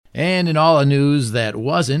And in all the news that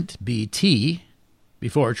wasn't BT,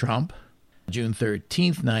 before Trump, June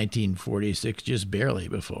 13th, 1946, just barely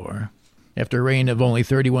before. After a reign of only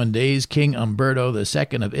 31 days, King Umberto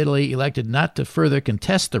II of Italy elected not to further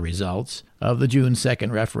contest the results of the June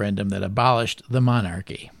 2nd referendum that abolished the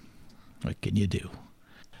monarchy. What can you do?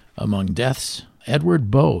 Among deaths,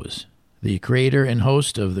 Edward Bose, the creator and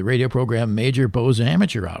host of the radio program Major Bose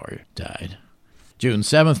Amateur Hour, died. June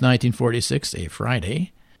 7th, 1946, a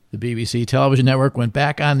Friday, the BBC television network went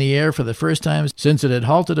back on the air for the first time since it had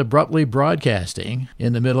halted abruptly broadcasting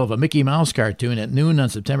in the middle of a Mickey Mouse cartoon at noon on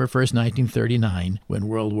September 1st, 1939, when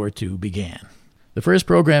World War II began. The first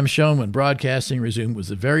program shown when broadcasting resumed was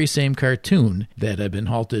the very same cartoon that had been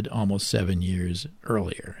halted almost 7 years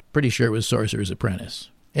earlier. Pretty sure it was Sorcerer's Apprentice.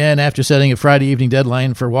 And after setting a Friday evening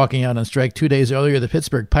deadline for walking out on strike 2 days earlier, the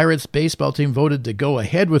Pittsburgh Pirates baseball team voted to go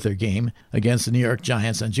ahead with their game against the New York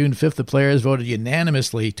Giants. On June 5th, the players voted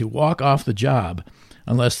unanimously to walk off the job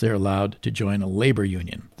unless they're allowed to join a labor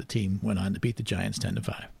union. The team went on to beat the Giants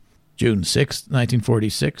 10-5. June 6th,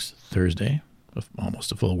 1946, Thursday,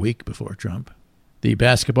 almost a full week before Trump. The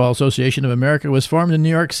Basketball Association of America was formed in New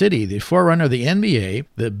York City. The forerunner of the NBA,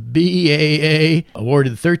 the BAA,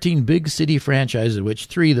 awarded 13 big city franchises, of which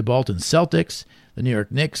 3, the Bolton Celtics, the New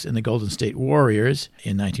York Knicks, and the Golden State Warriors,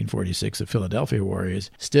 in 1946 the Philadelphia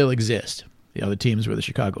Warriors, still exist. The other teams were the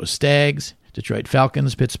Chicago Stags, Detroit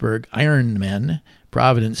Falcons, Pittsburgh Ironmen,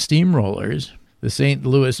 Providence Steamrollers, the St.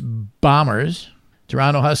 Louis Bombers,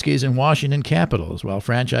 Toronto Huskies, and Washington Capitals, while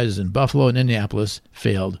franchises in Buffalo and Indianapolis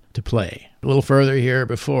failed to play. A little further here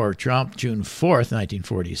before Trump, June 4th,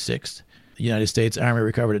 1946, the United States Army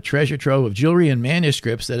recovered a treasure trove of jewelry and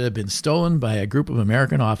manuscripts that had been stolen by a group of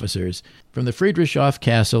American officers from the Friedrichshof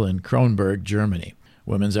Castle in Kronberg, Germany.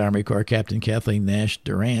 Women's Army Corps Captain Kathleen Nash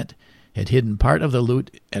Durant had hidden part of the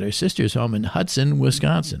loot at her sister's home in Hudson,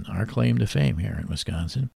 Wisconsin, our claim to fame here in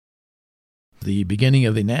Wisconsin. The beginning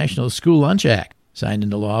of the National School Lunch Act, signed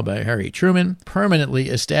into law by Harry Truman, permanently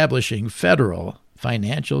establishing federal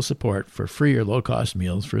financial support for free or low-cost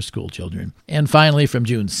meals for school children. And finally, from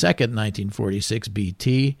June 2nd, 1946,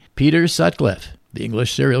 BT, Peter Sutcliffe, the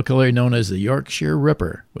English serial killer known as the Yorkshire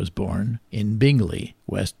Ripper, was born in Bingley,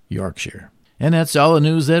 West Yorkshire. And that's all the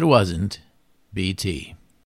news that wasn't BT.